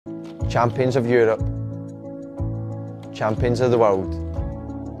champions of Europe, champions of the world,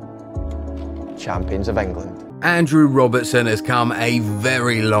 champions of England. Andrew Robertson has come a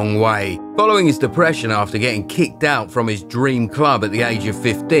very long way. Following his depression after getting kicked out from his dream club at the age of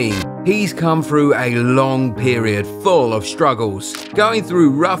 15, he's come through a long period full of struggles. Going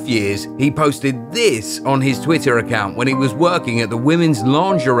through rough years, he posted this on his Twitter account when he was working at the women's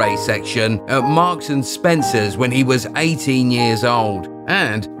lingerie section at Marks & Spencer's when he was 18 years old.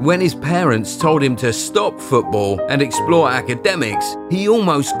 And when his parents told him to stop football and explore academics, he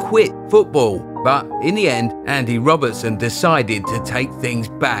almost quit football. But in the end, Andy Robertson decided to take things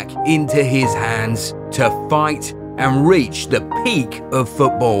back into his hands to fight and reach the peak of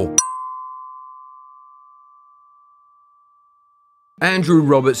football. Andrew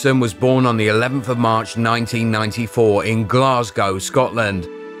Robertson was born on the 11th of March 1994 in Glasgow, Scotland.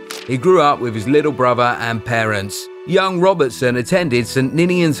 He grew up with his little brother and parents. Young Robertson attended St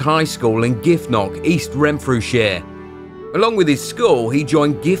Ninian's High School in Giffnock, East Renfrewshire. Along with his school, he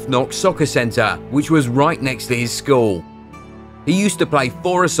joined Giffnock Soccer Centre, which was right next to his school. He used to play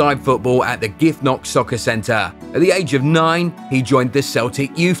four-a-side football at the Giffnock Soccer Centre. At the age of 9, he joined the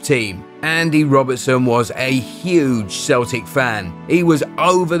Celtic youth team. Andy Robertson was a huge Celtic fan. He was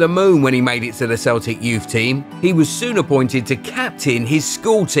over the moon when he made it to the Celtic youth team. He was soon appointed to captain his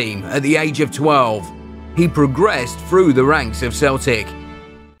school team at the age of 12. He progressed through the ranks of Celtic.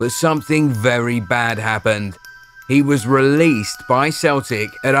 But something very bad happened. He was released by Celtic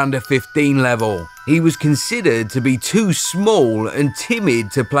at under 15 level. He was considered to be too small and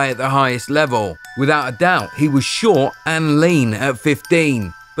timid to play at the highest level. Without a doubt, he was short and lean at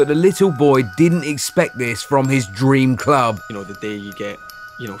 15. But the little boy didn't expect this from his dream club. You know, the day you get,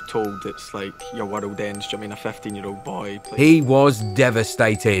 told it's like your world ends, do you know what I mean, a 15-year-old boy. He was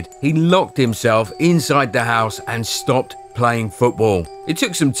devastated. He locked himself inside the house and stopped playing football. It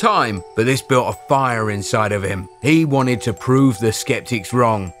took some time, but this built a fire inside of him. He wanted to prove the skeptics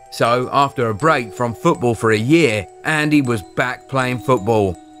wrong. So after a break from football for a year, Andy was back playing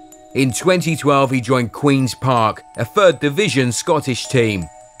football. In 2012, he joined Queen's Park, a third division Scottish team.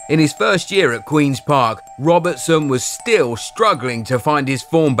 In his first year at Queen's Park, Robertson was still struggling to find his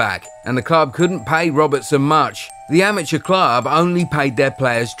form back, and the club couldn't pay Robertson much. The amateur club only paid their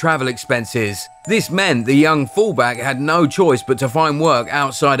players travel expenses. This meant the young fullback had no choice but to find work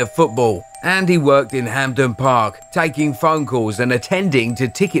outside of football. Andy worked in Hampden Park, taking phone calls and attending to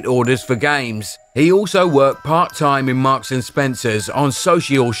ticket orders for games. He also worked part-time in Marks & Spencer's on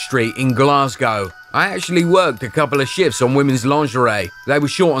Social Street in Glasgow. I actually worked a couple of shifts on women's lingerie. They were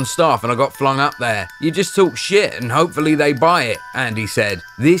short on staff and I got flung up there. You just talk shit and hopefully they buy it, Andy said.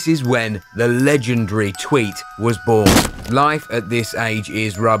 This is when the legendary tweet was born. Life at this age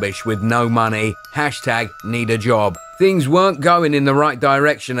is rubbish with no money. #need a job. Things weren't going in the right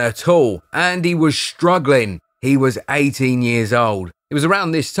direction at all. Andy was struggling. He was 18 years old. It was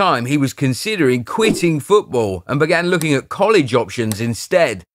around this time he was considering quitting football and began looking at college options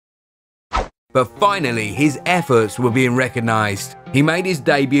instead. But finally, his efforts were being recognised. He made his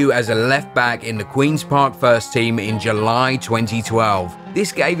debut as a left-back in the Queen's Park first team in July 2012.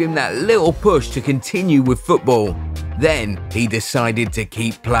 This gave him that little push to continue with football. Then he decided to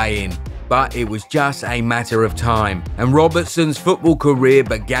keep playing. But it was just a matter of time, and Robertson's football career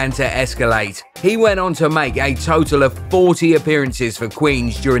began to escalate. He went on to make a total of 40 appearances for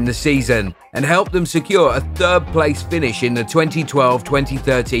Queens during the season and helped them secure a third-place finish in the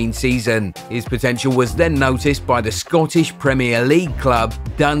 2012-2013 season. His potential was then noticed by the Scottish Premier League club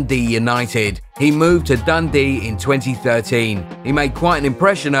Dundee United. He moved to Dundee in 2013. He made quite an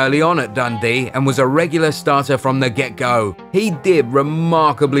impression early on at Dundee and was a regular starter from the get-go. He did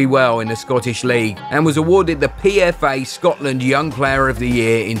remarkably well in the Scottish League and was awarded the PFA Scotland Young Player of the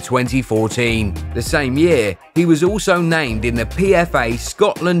Year in 2014. The same year, he was also named in the PFA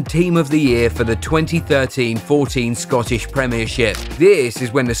Scotland Team of the Year for the 2013-14 Scottish Premiership. This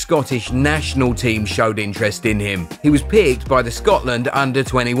is when the Scottish national team showed interest in him. He was picked by the Scotland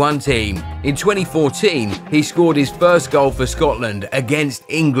under-21 team. In 2014, he scored his first goal for Scotland against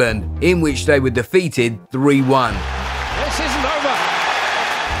England, in which they were defeated 3-1. This isn't over.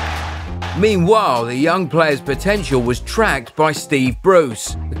 Meanwhile, the young player's potential was tracked by Steve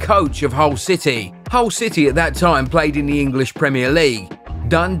Bruce, the coach of Hull City. Hull City at that time played in the English Premier League.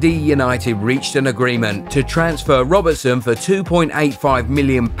 Dundee United reached an agreement to transfer Robertson for £2.85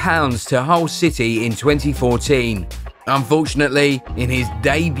 million to Hull City in 2014. Unfortunately, in his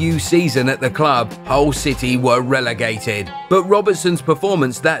debut season at the club, Hull City were relegated. But Robertson's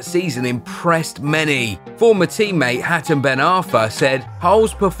performance that season impressed many. Former teammate Hatton Ben Arfa said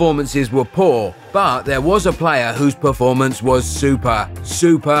Hull's performances were poor, but there was a player whose performance was super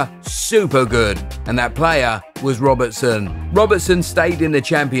good. And that player was Robertson. Robertson stayed in the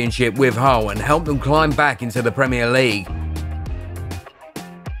Championship with Hull and helped them climb back into the Premier League.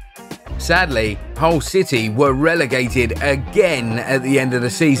 Sadly, Hull City were relegated again at the end of the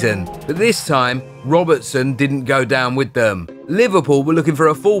season, but this time Robertson didn't go down with them. Liverpool were looking for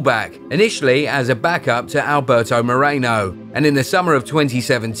a fullback, initially as a backup to Alberto Moreno, and in the summer of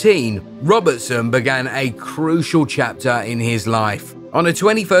 2017, Robertson began a crucial chapter in his life. On the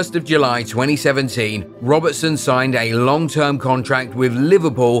 21st of July 2017, Robertson signed a long-term contract with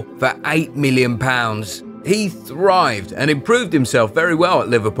Liverpool for £8 million. He thrived and improved himself very well at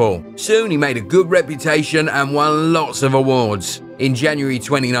Liverpool. Soon he made a good reputation and won lots of awards. In January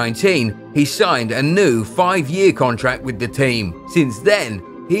 2019, he signed a new 5-year contract with the team. Since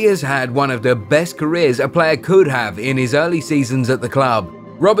then, he has had one of the best careers a player could have in his early seasons at the club.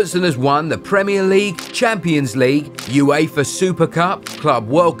 Robertson has won the Premier League, Champions League, UEFA Super Cup, Club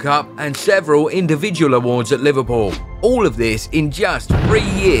World Cup and several individual awards at Liverpool. All of this in just 3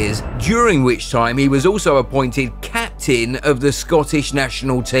 years, during which time he was also appointed captain of the Scottish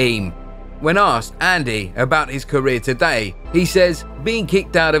national team. When asked Andy about his career today, he says being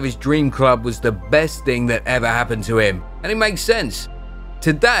kicked out of his dream club was the best thing that ever happened to him. And it makes sense.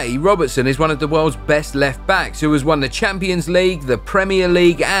 Today, Robertson is one of the world's best left-backs who has won the Champions League, the Premier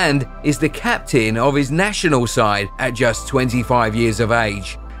League and is the captain of his national side at just 25 years of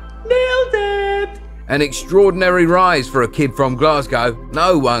age. Nailed it! An extraordinary rise for a kid from Glasgow.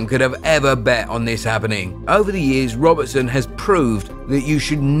 No one could have ever bet on this happening. Over the years, Robertson has proved that you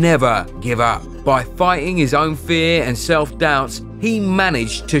should never give up. By fighting his own fear and self-doubts, he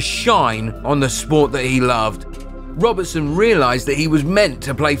managed to shine on the sport that he loved. Robertson realised that he was meant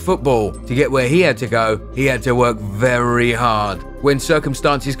to play football. To get where he had to go, he had to work very hard. When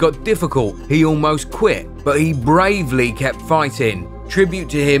circumstances got difficult, he almost quit, but he bravely kept fighting. Tribute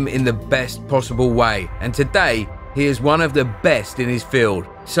to him in the best possible way, and today he is one of the best in his field.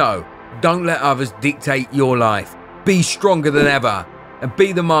 So, don't let others dictate your life. Be stronger than ever, and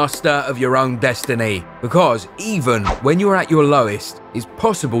be the master of your own destiny, because even when you're at your lowest, it's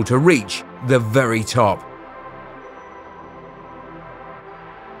possible to reach the very top.